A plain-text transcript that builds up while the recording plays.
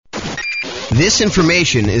This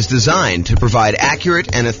information is designed to provide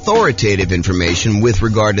accurate and authoritative information with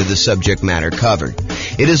regard to the subject matter covered.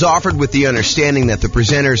 It is offered with the understanding that the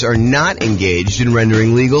presenters are not engaged in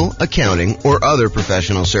rendering legal, accounting, or other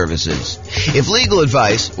professional services. If legal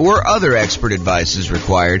advice or other expert advice is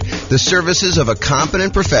required, the services of a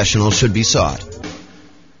competent professional should be sought.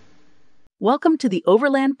 Welcome to the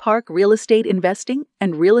Overland Park Real Estate Investing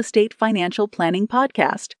and Real Estate Financial Planning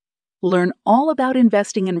Podcast. Learn all about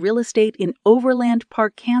investing in real estate in Overland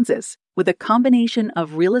Park, Kansas, with a combination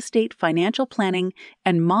of real estate financial planning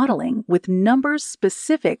and modeling with numbers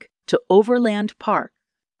specific to Overland Park,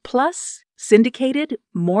 plus syndicated,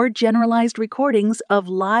 more generalized recordings of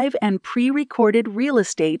live and pre-recorded real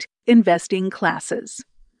estate investing classes.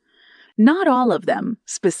 Not all of them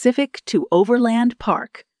specific to Overland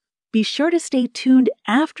Park. Be sure to stay tuned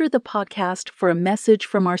after the podcast for a message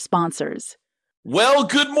from our sponsors. Well,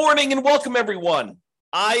 good morning and welcome, everyone.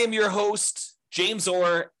 I am your host, James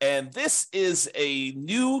Orr, and this is a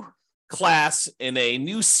new class in a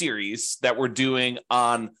new series that we're doing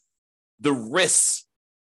on the risks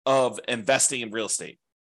of investing in real estate,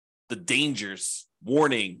 the dangers,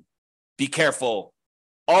 warning, be careful,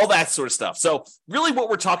 all that sort of stuff. So really what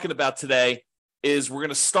we're talking about today is we're going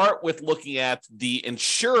to start with looking at the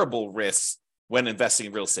insurable risks when investing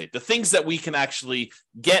in real estate, the things that we can actually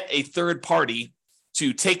get a third party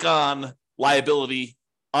to take on liability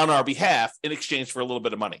on our behalf in exchange for a little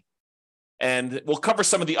bit of money. And we'll cover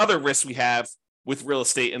some of the other risks we have with real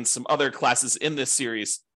estate in some other classes in this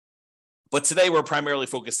series. But today we're primarily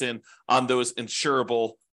focused in on those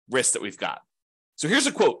insurable risks that we've got. So here's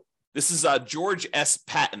a quote. This is George S.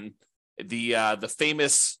 Patton, the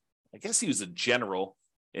famous, I guess he was a general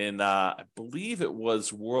in, I believe it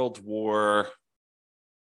was World War,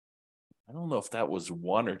 I don't know if that was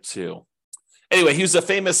 1 or 2. Anyway, he was a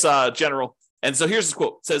famous general. And so here's the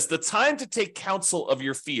quote. It says, "The time to take counsel of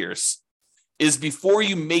your fears is before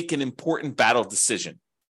you make an important battle decision.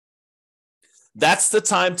 That's the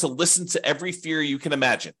time to listen to every fear you can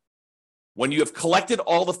imagine. When you have collected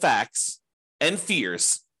all the facts and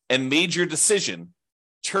fears and made your decision,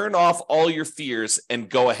 turn off all your fears and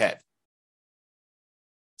go ahead."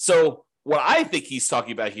 So what I think he's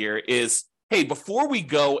talking about here is, hey, before we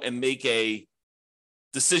go and make a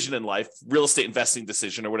decision in life, real estate investing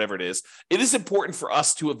decision or whatever it is important for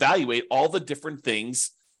us to evaluate all the different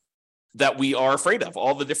things that we are afraid of,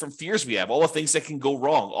 all the different fears we have, all the things that can go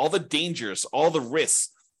wrong, all the dangers, all the risks,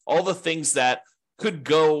 all the things that could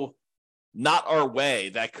go not our way,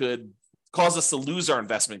 that could cause us to lose our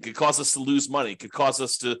investment, could cause us to lose money, could cause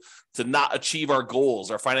us to not achieve our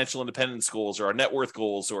goals, our financial independence goals, or our net worth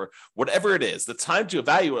goals, or whatever it is. The time to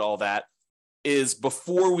evaluate all that is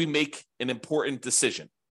before we make an important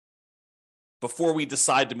decision, before we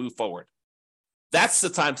decide to move forward. That's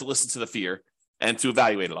the time to listen to the fear and to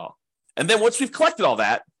evaluate it all. And then once we've collected all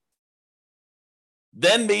that,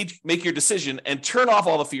 then make your decision and turn off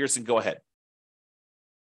all the fears and go ahead.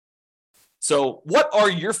 So what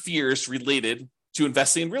are your fears related to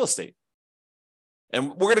investing in real estate?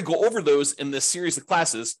 And we're going to go over those in this series of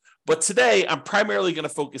classes. But today, I'm primarily going to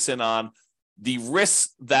focus in on the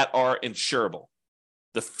risks that are insurable,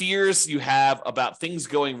 the fears you have about things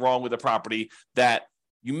going wrong with a property that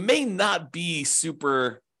you may not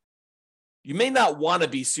want to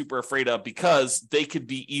be super afraid of because they could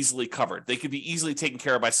be easily covered. They could be easily taken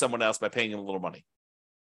care of by someone else by paying them a little money.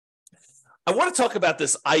 I want to talk about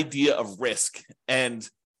this idea of risk, and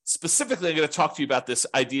specifically, I'm going to talk to you about this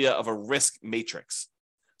idea of a risk matrix.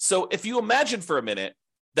 So if you imagine for a minute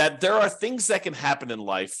that there are things that can happen in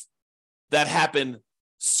life that happen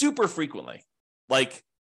super frequently, like,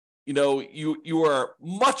 you are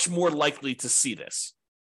much more likely to see this,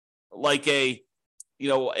 like an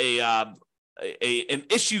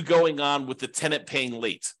issue going on with the tenant paying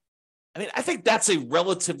late. I mean, I think that's a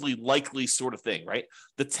relatively likely sort of thing, right?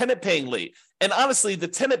 The tenant paying late. And honestly, the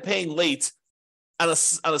tenant paying late on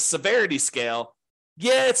a severity scale,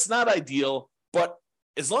 yeah, it's not ideal, but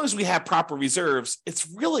as long as we have proper reserves, it's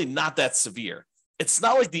really not that severe. It's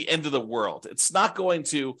not like the end of the world. It's not going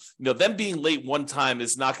to, them being late one time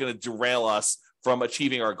is not going to derail us from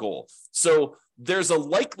achieving our goal. So there's a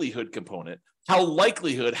likelihood component,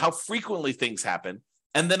 how frequently things happen,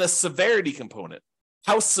 and then a severity component,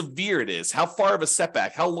 how severe it is, how far of a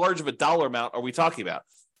setback, how large of a dollar amount are we talking about,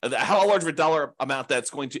 how large of a dollar amount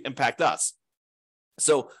that's going to impact us.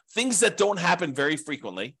 So things that don't happen very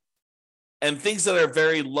frequently and things that are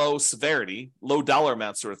very low severity, low dollar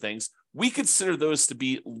amount sort of things, we consider those to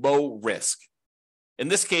be low risk. In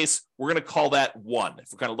this case, we're going to call that 1.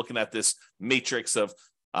 If we're kind of looking at this matrix of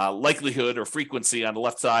likelihood or frequency on the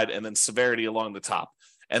left side and then severity along the top.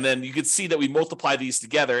 And then you can see that we multiply these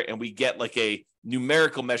together and we get like a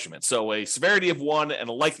numerical measurement. So a severity of 1 and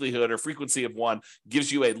a likelihood or frequency of 1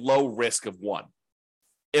 gives you a low risk of 1.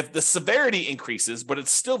 If the severity increases, but it's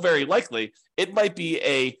still very likely, it might be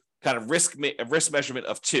a kind of risk measurement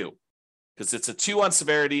of 2, because it's a 2 on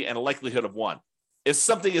severity and a likelihood of 1. If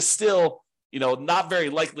something is still, not very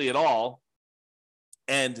likely at all,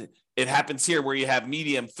 and it happens here where you have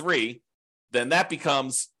medium 3, then that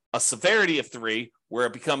becomes a severity of 3, where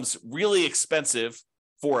it becomes really expensive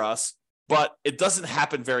for us, but it doesn't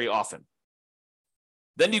happen very often.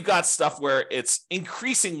 Then you've got stuff where it's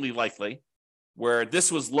increasingly likely, where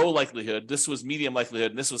this was low likelihood, this was medium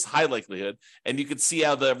likelihood, and this was high likelihood, and you can see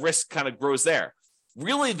how the risk kind of grows there.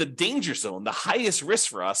 Really, the danger zone, the highest risk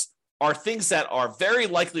for us, are things that are very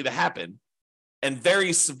likely to happen and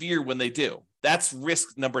very severe when they do. That's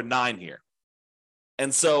risk number 9 here.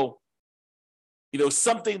 And so,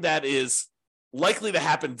 something that is likely to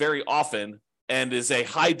happen very often and is a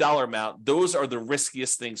high dollar amount, those are the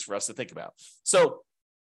riskiest things for us to think about. So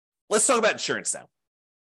let's talk about insurance now.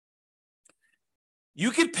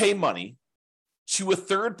 You could pay money to a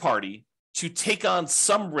third party to take on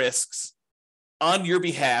some risks on your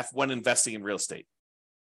behalf when investing in real estate.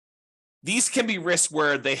 These can be risks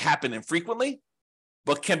where they happen infrequently,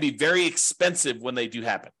 but can be very expensive when they do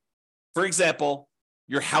happen. For example,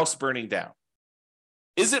 your house burning down.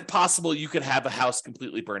 Is it possible you could have a house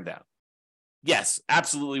completely burned down? Yes,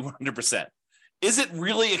 absolutely 100%. Is it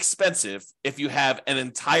really expensive if you have an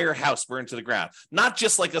entire house burned to the ground? Not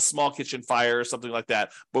just like a small kitchen fire or something like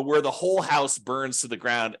that, but where the whole house burns to the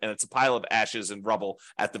ground and it's a pile of ashes and rubble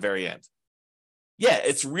at the very end. Yeah,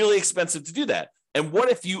 it's really expensive to do that. And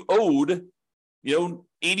what if you owed,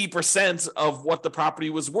 80% of what the property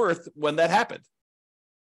was worth when that happened?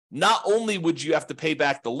 Not only would you have to pay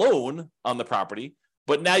back the loan on the property,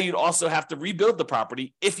 but now you'd also have to rebuild the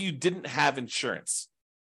property if you didn't have insurance.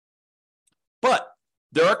 But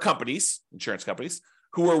there are companies, insurance companies,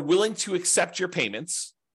 who are willing to accept your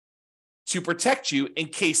payments to protect you in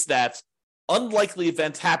case that unlikely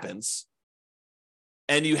event happens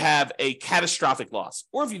and you have a catastrophic loss,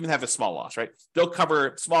 or if you even have a small loss, right? They'll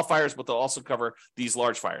cover small fires, but they'll also cover these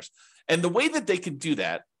large fires. And the way that they can do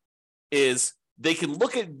that is they can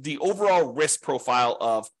look at the overall risk profile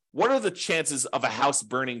of what are the chances of a house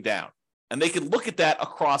burning down? And they can look at that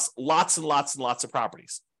across lots and lots and lots of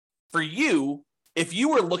properties. For you, if you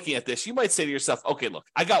were looking at this, you might say to yourself, okay, look,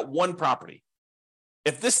 I got one property.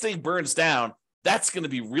 If this thing burns down, that's going to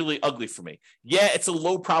be really ugly for me. Yeah, it's a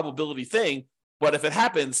low probability thing, but if it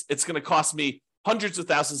happens, it's going to cost me hundreds of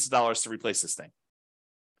thousands of dollars to replace this thing.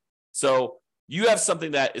 So you have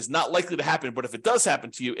something that is not likely to happen, but if it does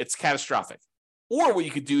happen to you, it's catastrophic. Or what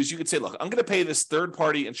you could do is you could say, look, I'm going to pay this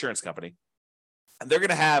third-party insurance company, and they're going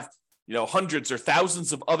to have, hundreds or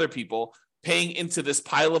thousands of other people paying into this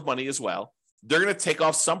pile of money as well. They're going to take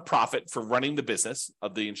off some profit for running the business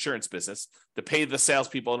of the insurance business, to pay the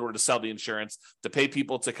salespeople in order to sell the insurance, to pay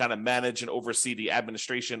people to kind of manage and oversee the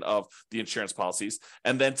administration of the insurance policies,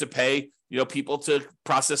 and then to pay, people to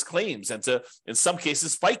process claims and to, in some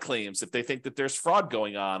cases, fight claims if they think that there's fraud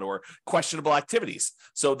going on or questionable activities.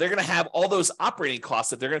 So they're going to have all those operating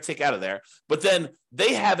costs that they're going to take out of there. But then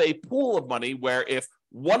they have a pool of money where if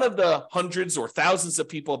one of the hundreds or thousands of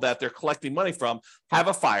people that they're collecting money from have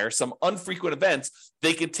a fire, some infrequent events,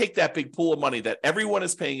 they can take that big pool of money that everyone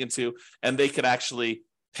is paying into, and they could actually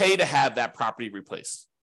pay to have that property replaced.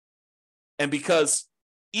 And because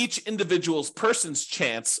each individual's person's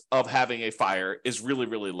chance of having a fire is really,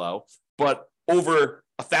 really low, but over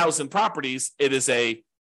 1,000 properties, it is a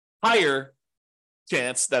higher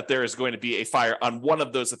chance that there is going to be a fire on one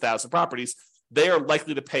of those 1,000 properties. They are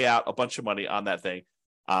likely to pay out a bunch of money on that thing.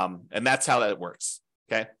 And that's how that works.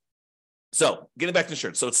 Okay. So getting back to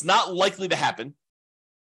insurance. So it's not likely to happen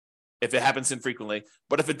if it happens infrequently,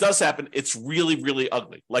 but if it does happen, it's really, really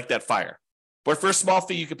ugly, like that fire. But for a small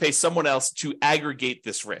fee, you can pay someone else to aggregate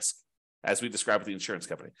this risk, as we described with the insurance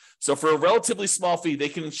company. So for a relatively small fee, they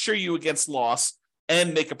can insure you against loss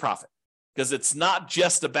and make a profit, because it's not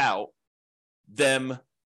just about them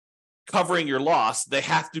covering your loss. They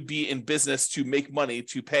have to be in business to make money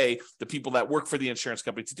to pay the people that work for the insurance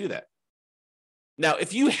company to do that. Now,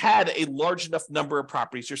 if you had a large enough number of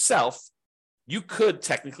properties yourself, you could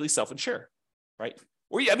technically self-insure, right?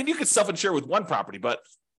 Or you could self-insure with one property, but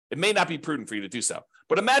it may not be prudent for you to do so.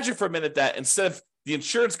 But imagine for a minute that instead of the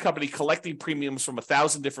insurance company collecting premiums from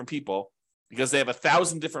 1,000 different people, because they have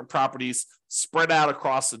 1,000 different properties spread out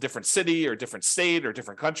across a different city or different state or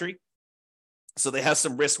different country, so they have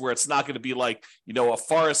some risk where it's not going to be like, a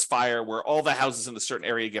forest fire where all the houses in a certain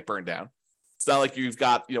area get burned down. It's not like you've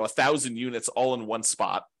got 1,000 units all in one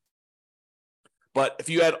spot. But if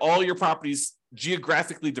you had all your properties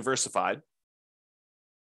geographically diversified,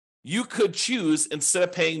 you could choose, instead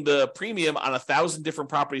of paying the premium on 1,000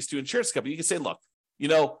 different properties to insurance company, you can say, look,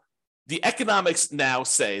 the economics now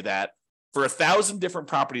say that for 1,000 different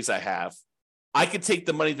properties I have, I could take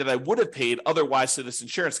the money that I would have paid otherwise to this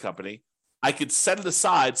insurance company. I could set it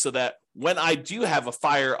aside so that when I do have a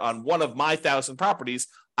fire on one of my 1,000 properties,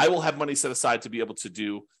 I will have money set aside to be able to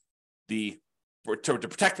do to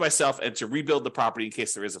protect myself and to rebuild the property in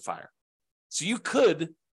case there is a fire. So you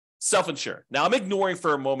could self-insure. Now, I'm ignoring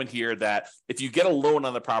for a moment here that if you get a loan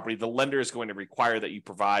on the property, the lender is going to require that you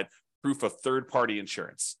provide proof of third-party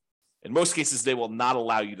insurance. In most cases, they will not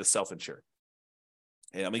allow you to self-insure.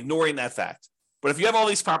 And I'm ignoring that fact. But if you have all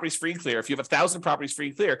these properties free and clear, if you have 1,000 properties free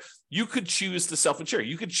and clear, you could choose to self-insure.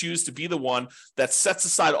 You could choose to be the one that sets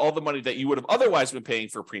aside all the money that you would have otherwise been paying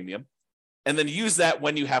for a premium, and then use that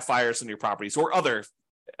when you have fires on your properties or other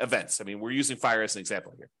events. I mean, we're using fire as an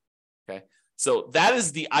example here. Okay. So that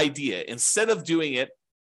is the idea. Instead of doing it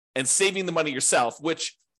and saving the money yourself,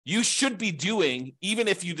 which you should be doing even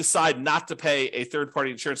if you decide not to pay a third-party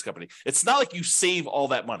insurance company. It's not like you save all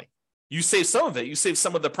that money. You save some of it. You save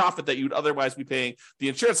some of the profit that you would otherwise be paying the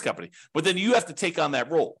insurance company. But then you have to take on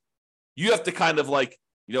that role. You have to kind of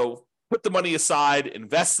put the money aside,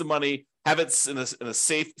 invest the money, have it in a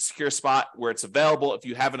safe, secure spot where it's available. If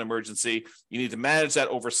you have an emergency, you need to manage that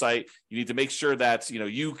oversight. You need to make sure that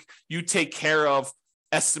you take care of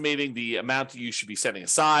estimating the amount that you should be setting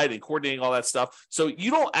aside and coordinating all that stuff. So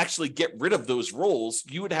you don't actually get rid of those roles.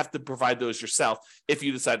 You would have to provide those yourself if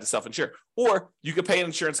you decide to self-insure. Or you could pay an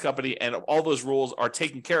insurance company and all those roles are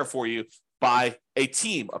taken care of for you by a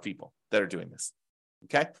team of people that are doing this.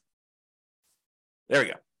 Okay? There we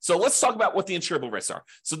go. So let's talk about what the insurable risks are.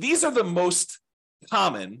 So these are the most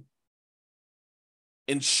common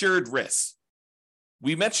insured risks.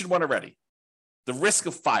 We mentioned one already, the risk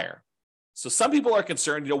of fire. So some people are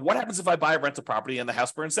concerned, what happens if I buy a rental property and the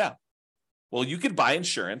house burns down? Well, you could buy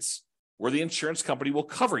insurance where the insurance company will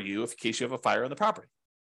cover you in case you have a fire on the property.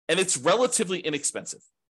 And it's relatively inexpensive.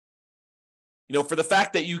 For the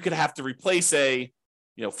fact that you could have to replace a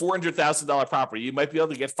 $400,000 property, you might be able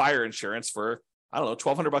to get fire insurance for,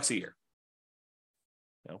 $1,200 a year.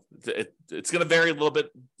 It's going to vary a little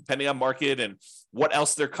bit depending on market and what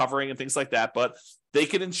else they're covering and things like that. But they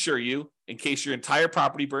can insure you in case your entire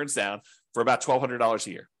property burns down for about $1,200 a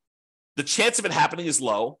year. The chance of it happening is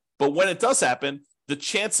low, but when it does happen, the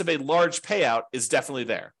chance of a large payout is definitely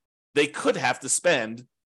there. They could have to spend,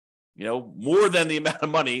 more than the amount of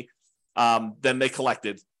money than they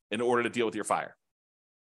collected in order to deal with your fire.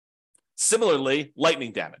 Similarly,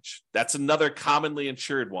 lightning damage. That's another commonly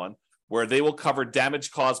insured one where they will cover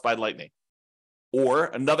damage caused by lightning. Or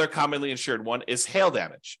another commonly insured one is hail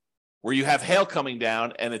damage, where you have hail coming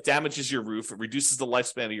down and it damages your roof, it reduces the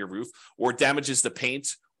lifespan of your roof, or damages the paint,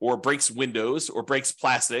 or breaks windows, or breaks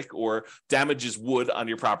plastic, or damages wood on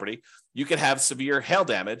your property. You can have severe hail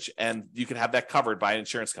damage, and you can have that covered by an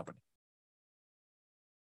insurance company.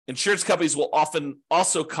 Insurance companies will often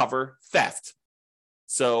also cover theft.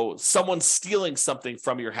 So someone stealing something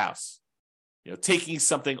from your house, taking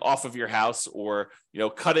something off of your house, or,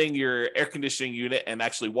 cutting your air conditioning unit and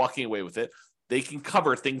actually walking away with it. They can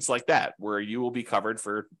cover things like that where you will be covered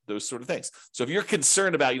for those sort of things. So if you're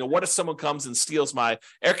concerned about, what if someone comes and steals my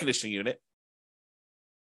air conditioning unit,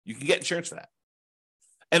 you can get insurance for that.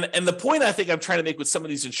 And the point I think I'm trying to make with some of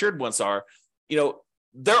these insured ones are,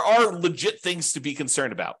 there are legit things to be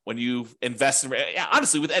concerned about when you invest in,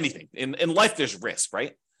 honestly, with anything. In life, there's risk,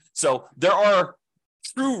 right? So there are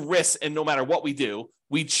true risks, and no matter what we do,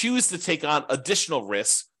 we choose to take on additional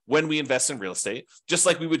risks when we invest in real estate, just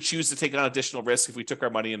like we would choose to take on additional risk if we took our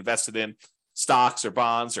money and invested in stocks or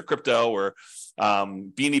bonds or crypto or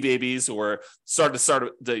Beanie Babies, or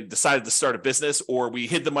decided to start a business, or we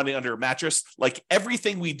hid the money under a mattress. Like,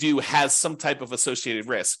 everything we do has some type of associated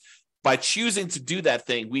risk. By choosing to do that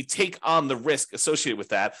thing, we take on the risk associated with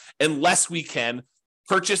that, unless we can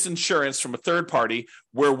purchase insurance from a third party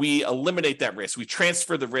where we eliminate that risk. We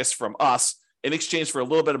transfer the risk from us in exchange for a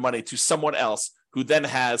little bit of money to someone else who then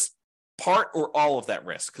has part or all of that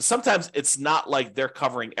risk. Because sometimes it's not like they're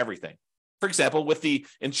covering everything. For example, with the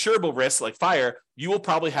insurable risks like fire, you will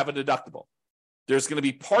probably have a deductible. There's going to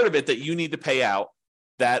be part of it that you need to pay out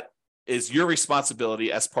that is your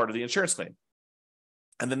responsibility as part of the insurance claim.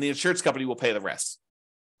 And then the insurance company will pay the rest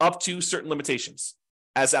up to certain limitations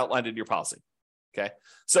as outlined in your policy. Okay.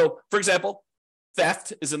 So, for example,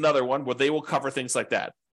 theft is another one where they will cover things like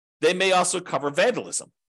that. They may also cover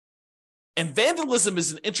vandalism. And vandalism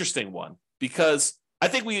is an interesting one because I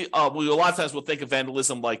think we a lot of times we'll think of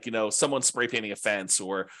vandalism like, someone spray painting a fence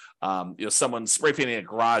or, someone spray painting a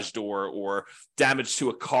garage door or damage to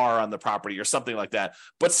a car on the property or something like that.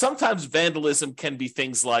 But sometimes vandalism can be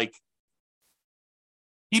things like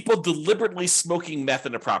people deliberately smoking meth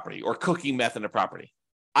in a property or cooking meth in a property.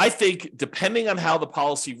 I think depending on how the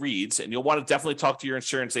policy reads, and you'll want to definitely talk to your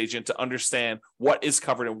insurance agent to understand what is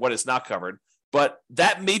covered and what is not covered, but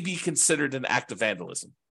that may be considered an act of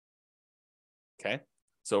vandalism. Okay?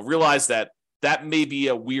 So realize that may be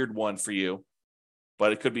a weird one for you,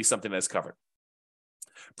 but it could be something that's covered.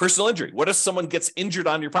 Personal injury. What if someone gets injured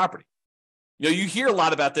on your property? You hear a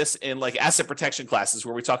lot about this in like asset protection classes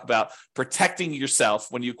where we talk about protecting yourself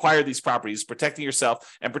when you acquire these properties, protecting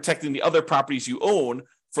yourself and protecting the other properties you own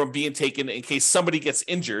from being taken in case somebody gets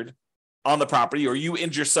injured on the property or you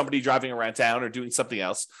injure somebody driving around town or doing something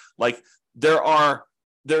else. Like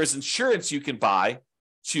there's insurance you can buy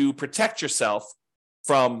to protect yourself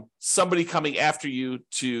from somebody coming after you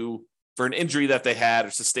for an injury that they had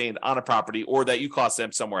or sustained on a property or that you caused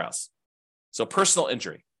them somewhere else. So personal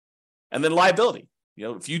injury. And then liability.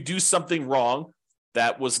 If you do something wrong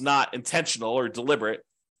that was not intentional or deliberate,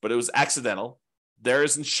 but it was accidental, there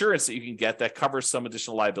is insurance that you can get that covers some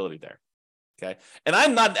additional liability there. Okay. And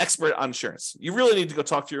I'm not an expert on insurance. You really need to go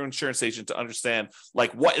talk to your insurance agent to understand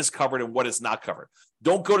like what is covered and what is not covered.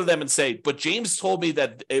 Don't go to them and say, but James told me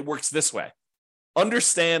that it works this way.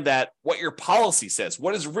 Understand that what your policy says,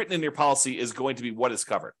 what is written in your policy is going to be what is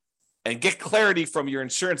covered. And get clarity from your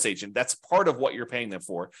insurance agent. That's part of what you're paying them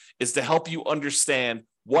for, is to help you understand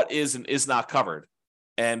what is and is not covered.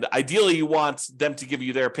 And ideally, you want them to give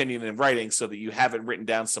you their opinion in writing so that you have it written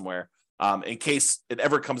down somewhere in case it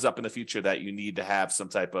ever comes up in the future that you need to have some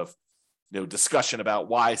type of discussion about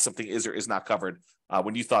why something is or is not covered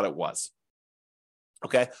when you thought it was.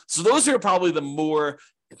 Okay, so those are probably the more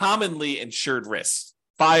commonly insured risks: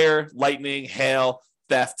 fire, lightning, hail,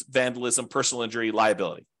 theft, vandalism, personal injury,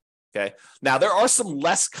 liability. Okay. Now, there are some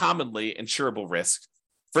less commonly insurable risks.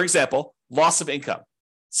 For example, loss of income.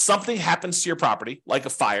 Something happens to your property, like a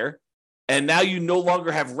fire, and now you no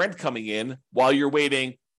longer have rent coming in while you're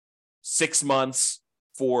waiting 6 months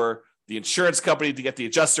for the insurance company to get the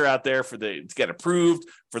adjuster out there to get approved,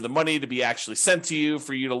 for the money to be actually sent to you,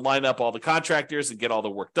 for you to line up all the contractors and get all the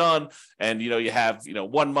work done. And, you have,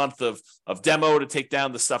 1 month of demo to take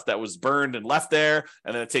down the stuff that was burned and left there.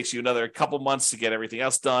 And then it takes you another couple months to get everything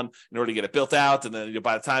else done in order to get it built out. And then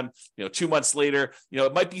by the time, 2 months later,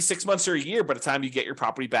 it might be 6 months or a year by the time you get your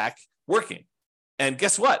property back working. And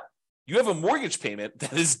guess what? You have a mortgage payment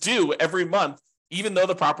that is due every month, even though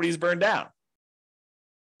the property is burned down.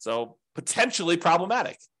 So potentially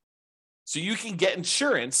problematic. So you can get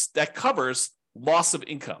insurance that covers loss of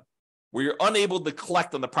income, where you're unable to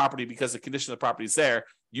collect on the property because the condition of the property is there.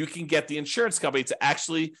 You can get the insurance company to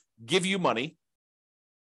actually give you money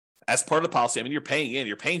as part of the policy. I mean, you're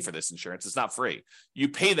paying for this insurance. It's not free. You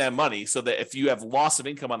pay them money so that if you have loss of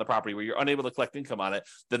income on the property where you're unable to collect income on it,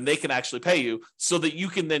 then they can actually pay you so that you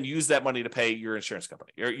can then use that money to pay your insurance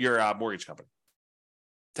company, your mortgage company,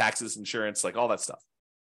 taxes, insurance, like all that stuff.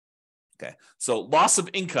 Okay, so loss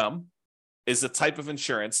of income is a type of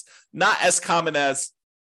insurance, not as common as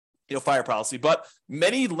fire policy, but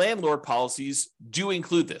many landlord policies do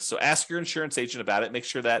include this. So ask your insurance agent about it. Make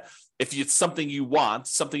sure that if it's something you want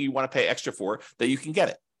to pay extra for, that you can get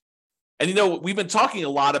it. And we've been talking a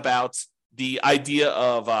lot about the idea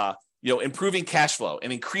of improving cash flow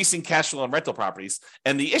and increasing cash flow on rental properties.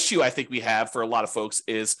 And the issue I think we have for a lot of folks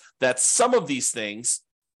is that some of these things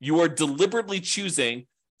you are deliberately choosing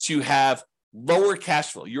to have lower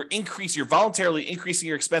cash flow. You're voluntarily increasing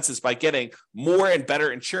your expenses by getting more and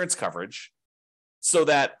better insurance coverage so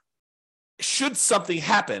that should something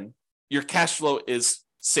happen, your cash flow is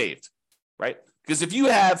saved, right? Because if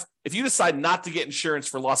you decide not to get insurance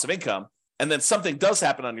for loss of income and then something does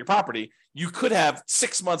happen on your property, you could have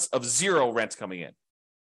 6 months of zero rent coming in.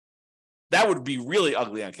 That would be really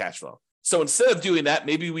ugly on cash flow. So instead of doing that,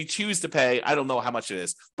 maybe we choose to pay, I don't know how much it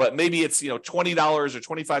is, but maybe it's $20 or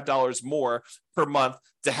 $25 more per month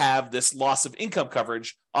to have this loss of income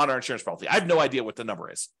coverage on our insurance policy. I have no idea what the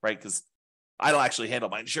number is, right? Because I don't actually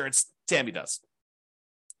handle my insurance. Tammy does.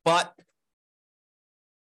 But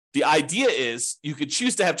the idea is you could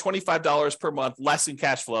choose to have $25 per month less in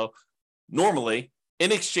cash flow normally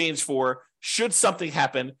in exchange for, should something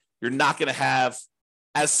happen, you're not going to have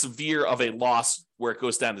as severe of a loss where it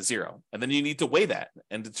goes down to zero. And then you need to weigh that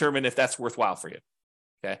and determine if that's worthwhile for you.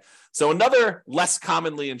 Okay. So another less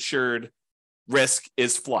commonly insured risk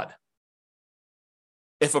is flood.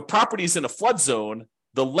 If a property is in a flood zone,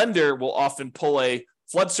 the lender will often pull a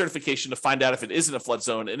flood certification to find out if it isn't a flood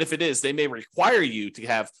zone. And if it is, they may require you to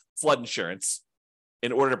have flood insurance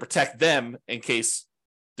in order to protect them in case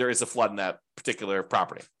there is a flood in that particular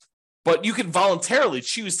property. But you can voluntarily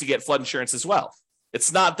choose to get flood insurance as well.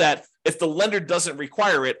 It's not that if the lender doesn't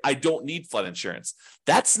require it, I don't need flood insurance.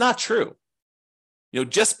 That's not true.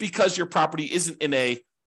 Just because your property isn't in a,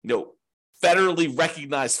 federally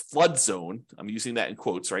recognized flood zone, I'm using that in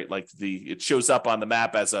quotes, right? Like it shows up on the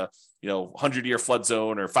map as a, 100-year flood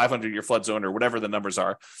zone or 500-year flood zone or whatever the numbers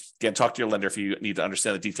are. Again, talk to your lender if you need to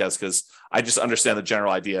understand the details, because I just understand the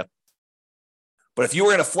general idea. But if you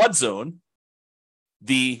were in a flood zone,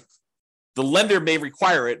 the lender may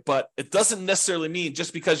require it, but it doesn't necessarily mean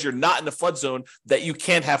just because you're not in the flood zone that you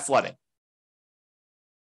can't have flooding.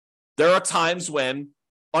 There are times when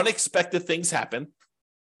unexpected things happen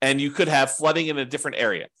and you could have flooding in a different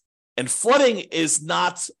area. And flooding is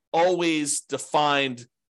not always defined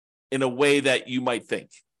in a way that you might think.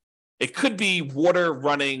 It could be water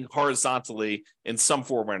running horizontally in some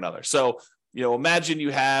form or another. So, imagine you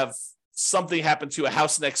have something happen to a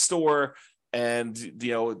house next door and,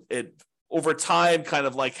 it over time kind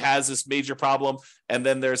of like has this major problem. And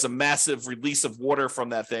then there's a massive release of water from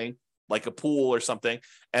that thing, like a pool or something.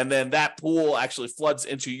 And then that pool actually floods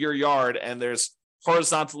into your yard and there's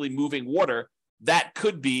horizontally moving water. That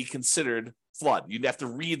could be considered flood. You'd have to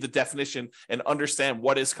read the definition and understand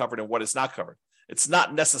what is covered and what is not covered. It's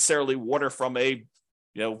not necessarily water from a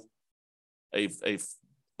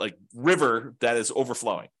river that is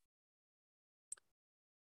overflowing.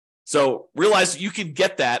 So realize you can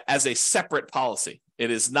get that as a separate policy. It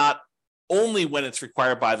is not only when it's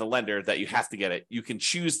required by the lender that you have to get it. You can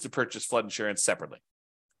choose to purchase flood insurance separately.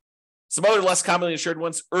 Some other less commonly insured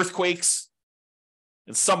ones, earthquakes.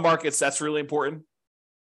 In some markets, that's really important.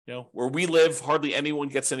 Where we live, hardly anyone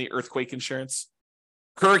gets any earthquake insurance.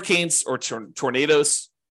 Hurricanes or tornadoes.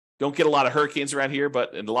 Don't get a lot of hurricanes around here,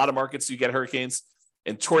 but in a lot of markets, you get hurricanes.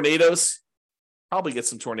 And tornadoes, probably get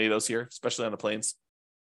some tornadoes here, especially on the plains.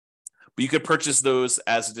 But you could purchase those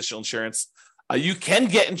as additional insurance. You can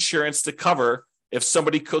get insurance to cover if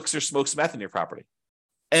somebody cooks or smokes meth in your property.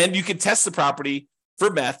 And you can test the property for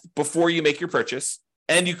meth before you make your purchase.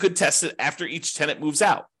 And you could test it after each tenant moves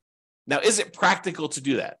out. Now, is it practical to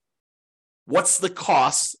do that? What's the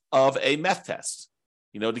cost of a meth test?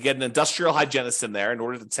 To get an industrial hygienist in there in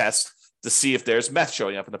order to test to see if there's meth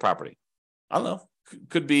showing up in the property. I don't know.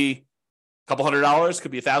 Could be a couple $100,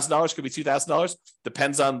 could be $1,000, could be $2,000.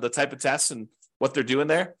 Depends on the type of test and what they're doing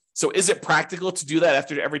there. So is it practical to do that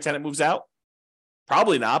after every tenant moves out?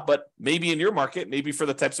 Probably not, but maybe in your market, maybe for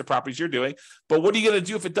the types of properties you're doing. But what are you going to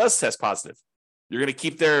do if it does test positive? You're going to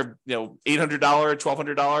keep their $800,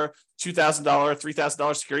 $1,200, $2,000,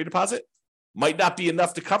 $3,000 security deposit? Might not be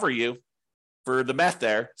enough to cover you for the meth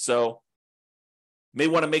there. So may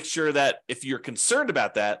want to make sure that if you're concerned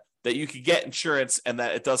about that you can get insurance and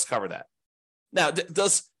that it does cover that. Now,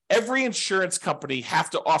 does every insurance company have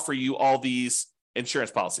to offer you all these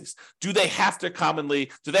insurance policies? Do they have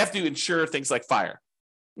to insure things like fire?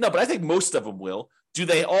 No, but I think most of them will. Do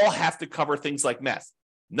they all have to cover things like meth?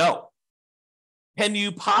 No. Can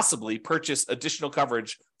you possibly purchase additional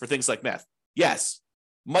coverage for things like meth? Yes.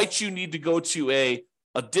 Might you need to go to a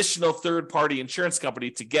additional third-party insurance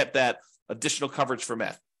company to get that additional coverage for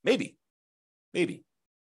meth? Maybe.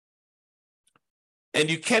 And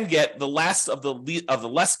you can get the last of the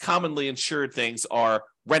less commonly insured things are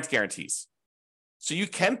rent guarantees. So you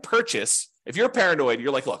can purchase, if you're paranoid,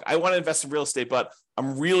 you're like, look, I want to invest in real estate, but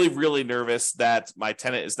I'm really, really nervous that my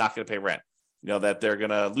tenant is not going to pay rent. That they're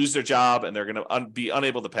going to lose their job and they're going to be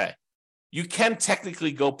unable to pay. You can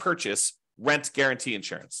technically go purchase rent guarantee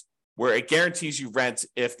insurance, where it guarantees you rent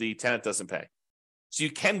if the tenant doesn't pay. So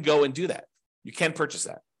you can go and do that. You can purchase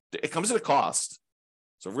that. It comes at a cost.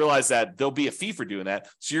 So realize that there'll be a fee for doing that.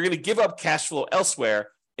 So you're going to give up cash flow elsewhere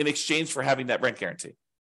in exchange for having that rent guarantee.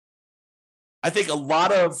 I think a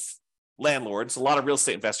lot of landlords, a lot of real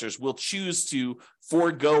estate investors will choose to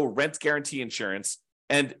forego rent guarantee insurance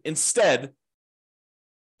and instead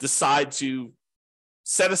decide to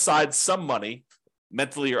set aside some money,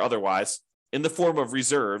 mentally or otherwise, in the form of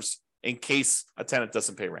reserves in case a tenant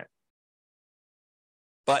doesn't pay rent.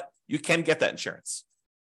 But you can get that insurance.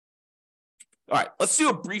 All right, let's do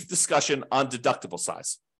a brief discussion on deductible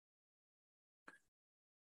size.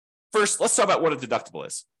 First, let's talk about what a deductible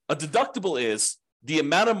is. A deductible is the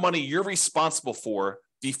amount of money you're responsible for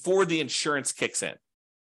before the insurance kicks in.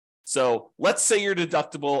 So let's say your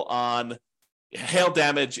deductible on hail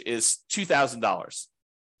damage is $2,000.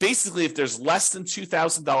 Basically, if there's less than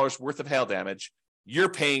 $2,000 worth of hail damage, you're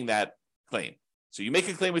paying that claim. So you make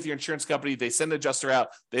a claim with your insurance company, they send an adjuster out,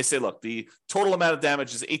 they say, look, the total amount of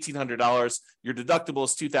damage is $1,800, your deductible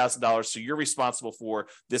is $2,000, so you're responsible for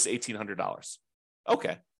this $1,800.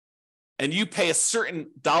 Okay. And you pay a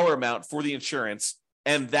certain dollar amount for the insurance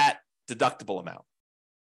and that deductible amount.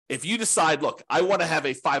 If you decide, look, I want to have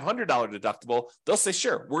a $500 deductible, they'll say,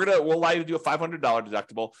 sure, we'll allow you to do a $500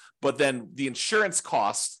 deductible, but then the insurance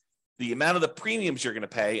cost, the amount of the premiums you're going to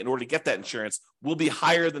pay in order to get that insurance will be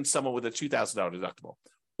higher than someone with a $2,000 deductible.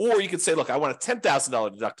 Or you could say, look, I want a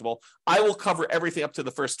 $10,000 deductible. I will cover everything up to the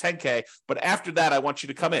first 10K, but after that, I want you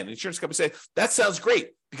to come in. The insurance company say, that sounds great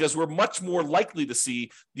because we're much more likely to see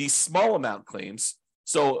these small amount claims.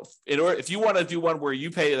 So if you want to do one where you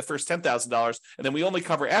pay the first $10,000 and then we only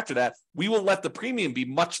cover after that, we will let the premium be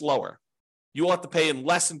much lower. You will have to pay in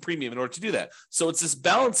less in premium in order to do that. So it's this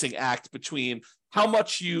balancing act between how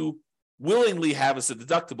much you willingly have as a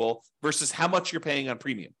deductible versus how much you're paying on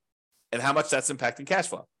premium and how much that's impacting cash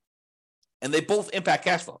flow. And they both impact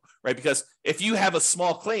cash flow, right? Because if you have a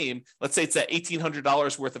small claim, let's say it's that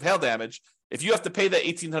 $1,800 worth of hail damage, if you have to pay that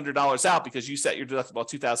 $1,800 out because you set your deductible at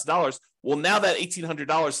 $2,000, well, now that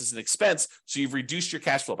 $1,800 is an expense, so you've reduced your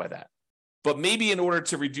cash flow by that. But maybe in order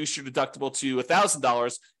to reduce your deductible to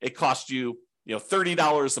 $1,000, it costs you,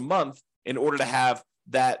 $30 a month in order to have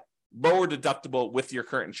that lower deductible with your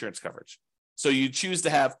current insurance coverage. So you choose to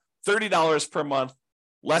have $30 per month,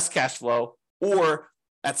 less cash flow, or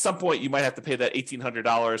at some point you might have to pay that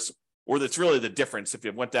 $1,800, or that's really the difference. If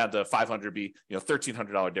it went down to $500, be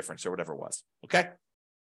 $1,300 difference or whatever it was. Okay.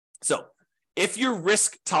 So if your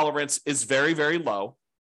risk tolerance is very, very low,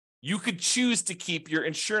 you could choose to keep your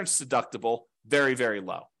insurance deductible very, very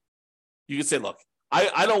low. You could say, look,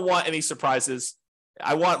 I don't want any surprises.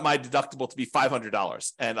 I want my deductible to be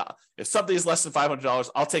 $500. And if something is less than $500,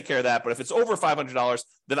 I'll take care of that. But if it's over $500,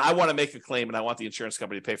 then I want to make a claim and I want the insurance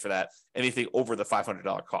company to pay for that, anything over the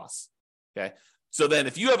 $500 costs. Okay. So then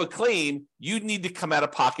if you have a claim, you need to come out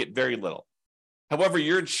of pocket very little. However,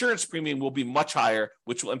 your insurance premium will be much higher,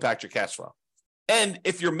 which will impact your cash flow. And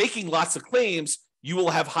if you're making lots of claims, you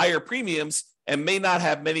will have higher premiums and may not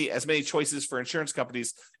have as many choices for insurance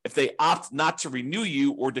companies if they opt not to renew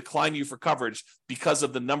you or decline you for coverage because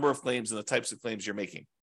of the number of claims and the types of claims you're making,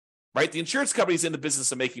 right? The insurance company is in the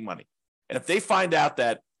business of making money. And if they find out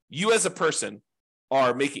that you as a person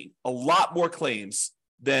are making a lot more claims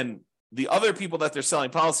than the other people that they're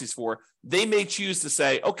selling policies for, they may choose to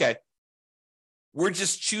say, okay, we're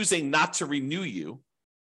just choosing not to renew you.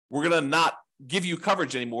 We're going to not give you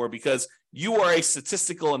coverage anymore because you are a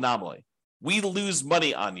statistical anomaly. We lose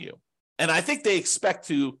money on you. And I think they expect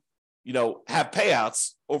to, have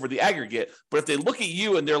payouts over the aggregate. But if they look at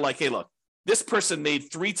you and they're like, hey, look, this person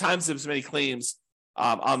made 3 times as many claims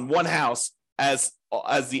on one house as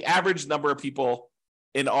the average number of people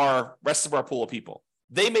in our rest of our pool of people,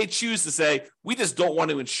 they may choose to say, we just don't want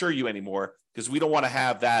to insure you anymore because we don't want to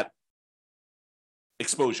have that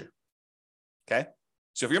exposure. Okay.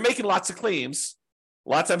 So if you're making lots of claims, a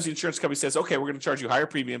lot of times the insurance company says, okay, we're going to charge you higher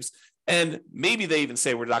premiums. And maybe they even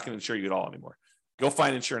say, we're not going to insure you at all anymore. Go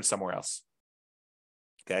find insurance somewhere else.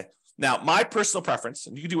 Okay. Now, my personal preference,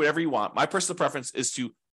 and you can do whatever you want, my personal preference is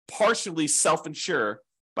to partially self-insure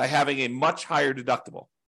by having a much higher deductible,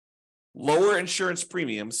 lower insurance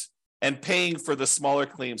premiums, and paying for the smaller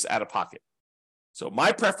claims out of pocket. So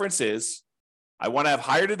my preference is I want to have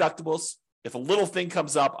higher deductibles. If a little thing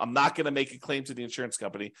comes up, I'm not going to make a claim to the insurance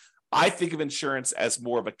company. I think of insurance as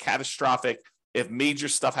more of a catastrophic. If major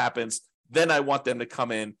stuff happens, then I want them to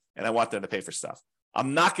come in and I want them to pay for stuff.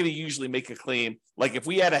 I'm not going to usually make a claim. Like if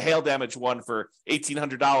we had a hail damage one for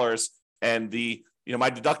 $1,800 and my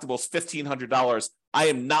deductible is $1,500, I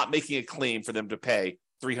am not making a claim for them to pay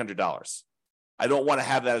 $300. I don't want to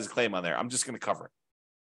have that as a claim on there. I'm just going to cover it.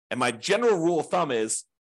 And my general rule of thumb is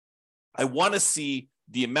I want to see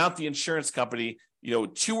the amount the insurance company,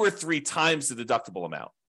 2 or 3 times the deductible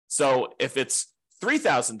amount. So if it's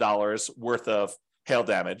 $3,000 worth of hail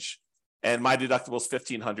damage and my deductible is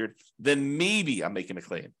 $1,500, then maybe I'm making a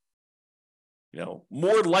claim.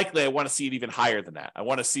 More likely I want to see it even higher than that. I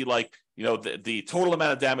want to see the total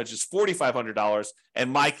amount of damage is $4,500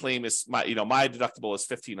 and my claim is my deductible is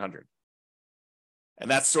 $1,500. And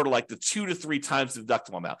that's sort of like the 2 to 3 times the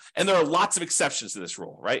deductible amount. And there are lots of exceptions to this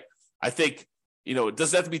rule, right? I think, it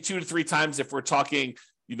doesn't have to be 2 to 3 times if we're talking,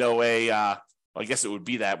 I guess it would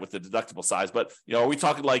be that with the deductible size, but, are we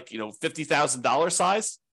talking like, $50,000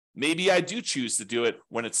 size? Maybe I do choose to do it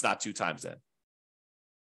when it's not 2 times then.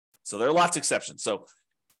 So there are lots of exceptions. So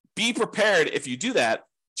be prepared if you do that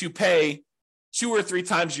to pay 2 or 3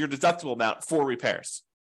 times your deductible amount for repairs.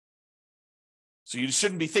 So you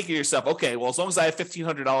shouldn't be thinking to yourself, okay, well, as long as I have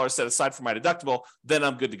 $1,500 set aside for my deductible, then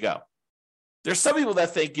I'm good to go. There's some people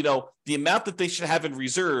that think, the amount that they should have in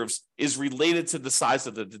reserves is related to the size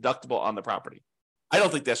of the deductible on the property. I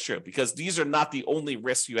don't think that's true because these are not the only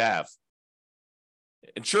risks you have.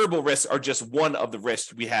 Insurable risks are just one of the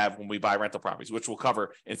risks we have when we buy rental properties, which we'll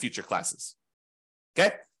cover in future classes.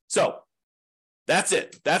 Okay, so that's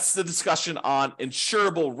it. That's the discussion on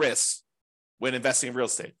insurable risks when investing in real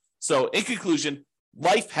estate. So in conclusion,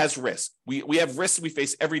 life has risks. We have risks we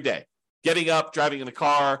face every day. Getting up, driving in the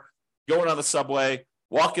car, going on the subway,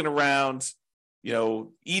 walking around,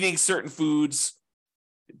 eating certain foods,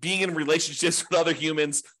 being in relationships with other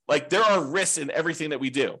humans. Like there are risks in everything that we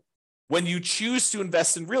do. When you choose to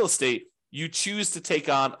invest in real estate, you choose to take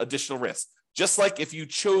on additional risk. Just like if you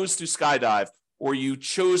chose to skydive or you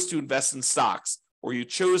chose to invest in stocks or you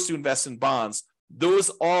chose to invest in bonds, those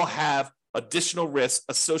all have additional risks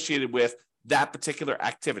associated with that particular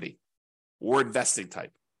activity or investing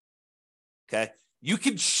type. Okay? You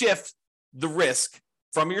can shift the risk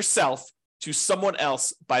from yourself to someone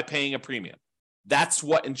else by paying a premium. That's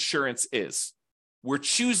what insurance is. We're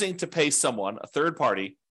choosing to pay someone, a third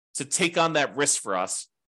party, to take on that risk for us,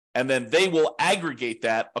 and then they will aggregate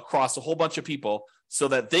that across a whole bunch of people so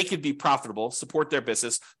that they can be profitable, support their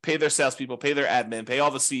business, pay their salespeople, pay their admin, pay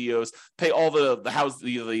all the CEOs, pay all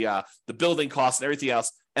the building costs and everything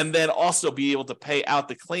else, and then also be able to pay out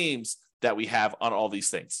the claims that we have on all these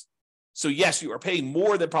things. So yes, you are paying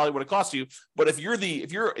more than probably what it costs you, but if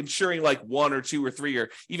you're insuring like 1 or 2 or 3 or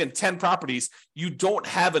even 10 properties, you don't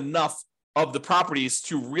have enough of the properties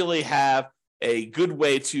to really have a good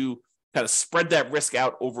way to kind of spread that risk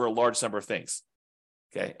out over a large number of things.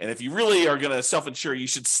 Okay. And if you really are going to self-insure, you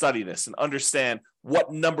should study this and understand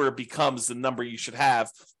what number becomes the number you should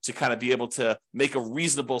have to kind of be able to make a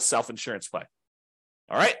reasonable self-insurance play.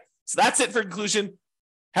 All right. So that's it for conclusion.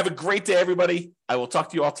 Have a great day, everybody. I will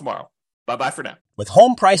talk to you all tomorrow. Bye-bye for now. With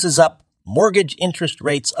home prices up, mortgage interest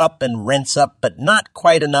rates up, and rents up, but not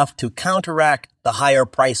quite enough to counteract the higher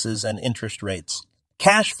prices and interest rates,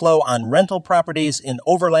 cash flow on rental properties in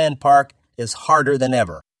Overland Park is harder than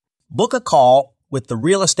ever. Book a call with the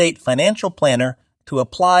Real Estate Financial Planner to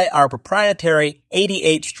apply our proprietary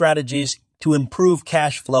 88 strategies to improve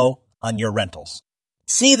cash flow on your rentals.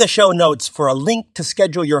 See the show notes for a link to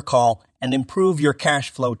schedule your call and improve your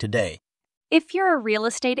cash flow today. If you're a real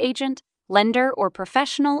estate agent, lender, or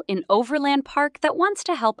professional in Overland Park that wants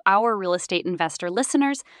to help our real estate investor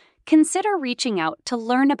listeners, consider reaching out to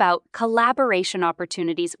learn about collaboration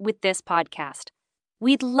opportunities with this podcast.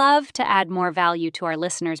 We'd love to add more value to our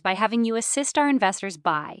listeners by having you assist our investors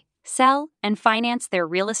buy, sell, and finance their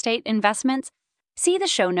real estate investments. See the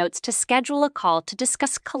show notes to schedule a call to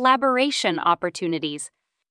discuss collaboration opportunities.